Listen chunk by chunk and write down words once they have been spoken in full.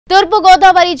తూర్పు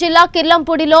గోదావరి జిల్లా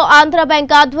కిర్లంపూడిలో ఆంధ్ర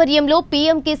బ్యాంక్ ఆధ్వర్యంలో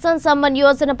పీఎం కిసాన్ సమ్మాన్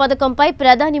యోజన పథకంపై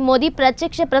ప్రధాని మోదీ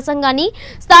ప్రత్యక్ష ప్రసంగాన్ని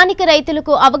స్థానిక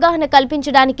రైతులకు అవగాహన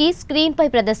కల్పించడానికి స్క్రీన్ పై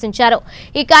ప్రదర్శించారు।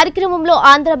 ఈ కార్యక్రమంలో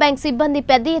ఆంధ్ర బ్యాంక్ సిబ్బంది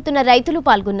పెద్ద ఎత్తున రైతులు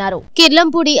పాల్గొన్నారు।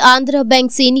 Kirlampudi Andhra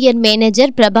bank senior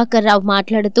manager Prabhakar Rao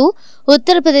మాట్లాడుతూ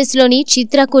ఉత్తరప్రదేశ్లోని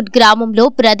చిత్రకూట్ గ్రామంలో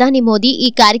ప్రధాని మోదీ ఈ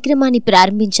కార్యక్రమాన్ని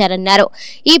ప్రారంభించారన్నారు।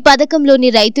 ఈ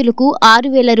పథకంలోని రైతులకు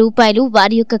 6,000 రూపాయలు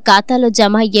వారి యొక్క ఖాతాలో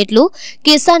జమ అయ్యేట్లు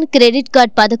కిసాన్ క్రెడిట్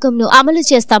కార్డ్ పథకంను అమలు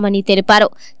చేస్తామని తెలిపారు।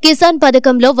 కిసాన్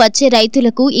పథకంలో వచ్చే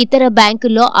రైతులకు ఇతర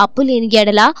బ్యాంకుల్లో అప్పు లేని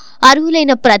ఎడల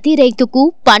అర్హులైన ప్రతి రైతుకు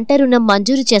పంట రుణం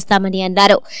మంజూరు చేస్తామని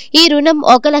అన్నారు। ఈ రుణం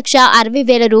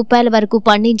 1,60,000 రూపాయల వరకు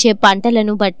పండించే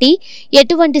పంటలను బట్టి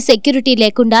ఎటువంటి సెక్యూరిటీ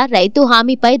లేకుండా రైతు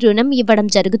హామీపై రుణం ఇవ్వడం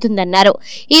జరుగుతుందన్నారు।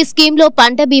 ఈ స్కీమ్లో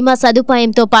పంట బీమా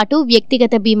సదుపాయంతో పాటు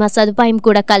వ్యక్తిగత బీమా సదుపాయం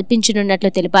కూడా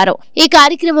కల్పించనున్నట్లు తెలిపారు। ఈ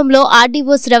కార్యక్రమంలో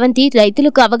ఆర్డీఓ స్రవంతి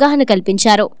రైతులకు అవగాహన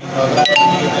కల్పించారు।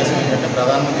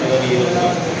 ప్రధానమంత్రి గారు ఈరోజు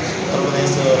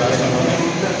ఉత్తరప్రదేశ్ రాష్ట్రంలోని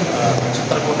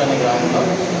చిత్రకూట్ అనే గ్రామంలో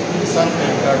కిసాన్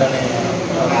క్రెడిట్ కార్డ్ అనే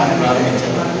పథకాన్ని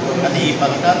ప్రారంభించారు। అది ఈ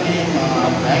పథకాన్ని మా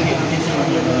బ్యాంక్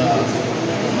ఎగ్జిక్యూటివ్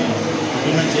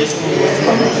ఇంప్లిమెంట్ చేస్తూ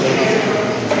వస్తున్నాము।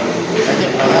 అయితే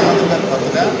ప్రధానమంత్రి గారు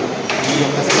కొత్తగా ఈ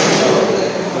యొక్క స్కీమ్లో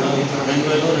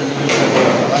 2,000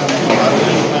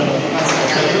 రూపాయలు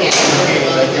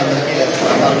రైతులందరికీ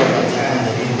ఖాతాలో పంచడం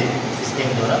జరిగింది ఈ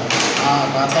స్కీమ్ ద్వారా। ఆ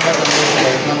ఖాతాలో పనిచేసే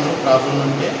రైతులందరూ ప్రాబ్లం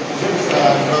ఉంటే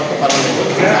ఇప్పటివరకు పర్వాలేదు,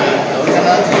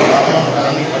 ఎవరికైనా ప్రాబ్లం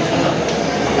రాని పక్షంలో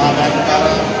మా బ్యాంక్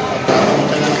ఖాతా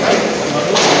ఉంటే కనుక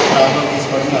వారు ప్రాబ్లం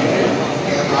తీసుకోవడం జరుగుతుంది।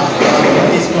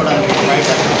 తీసుకోవడానికి బయట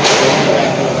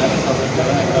బ్యాంకులు కానీ సొసైటీలో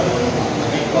కానీ ఎక్కడ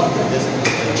ఉద్దేశం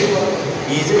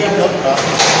ఈ స్కీమ్లో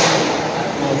ప్రాసెస్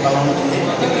కవర్ అవుతుంది।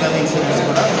 వ్యక్తిగత ఇన్సూరెన్స్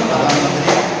కూడా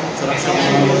ప్రధానమంత్రి సురక్ష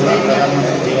బీమా యోజన,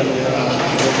 ప్రధానమంత్రి జీవన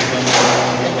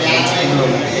స్కీమ్లో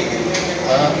ఉన్నాయి।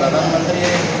 ప్రధానమంత్రి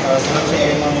సురక్ష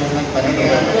బీమా యోజనకి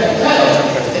 12,000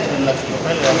 పెడితే 2 లక్షల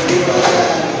రూపాయలు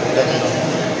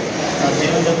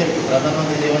జీవన జ్యోతి,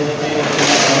 ప్రధానమంత్రి జీవన జ్యోతి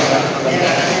దానికి కూడా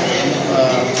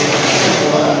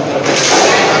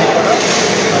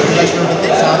 2 లక్షలు ఉంటుంది।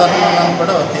 సాధారణ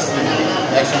కూడా వర్తిస్తుంది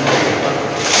యాక్సిడెంట్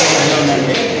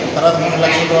ఉందండి। తర్వాత 3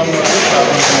 లక్షల రూపాయలు కూడా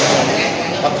ప్రాబ్లమ్స్ ఉంటుంది।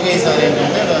 కొత్తగా ఈసారి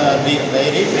ఏంటంటే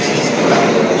డైరీ బిజినెస్ కూడా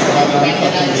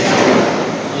అర్థం చేశారు।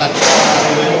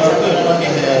 1,60,000 వరకు ఎటువంటి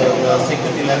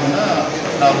సెక్యూరిటీ లేకుండా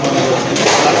ప్రాబ్లం వచ్చింది।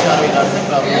 1,60,000 దాటితే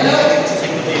ప్రాబ్లం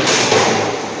సెక్యూరిటీ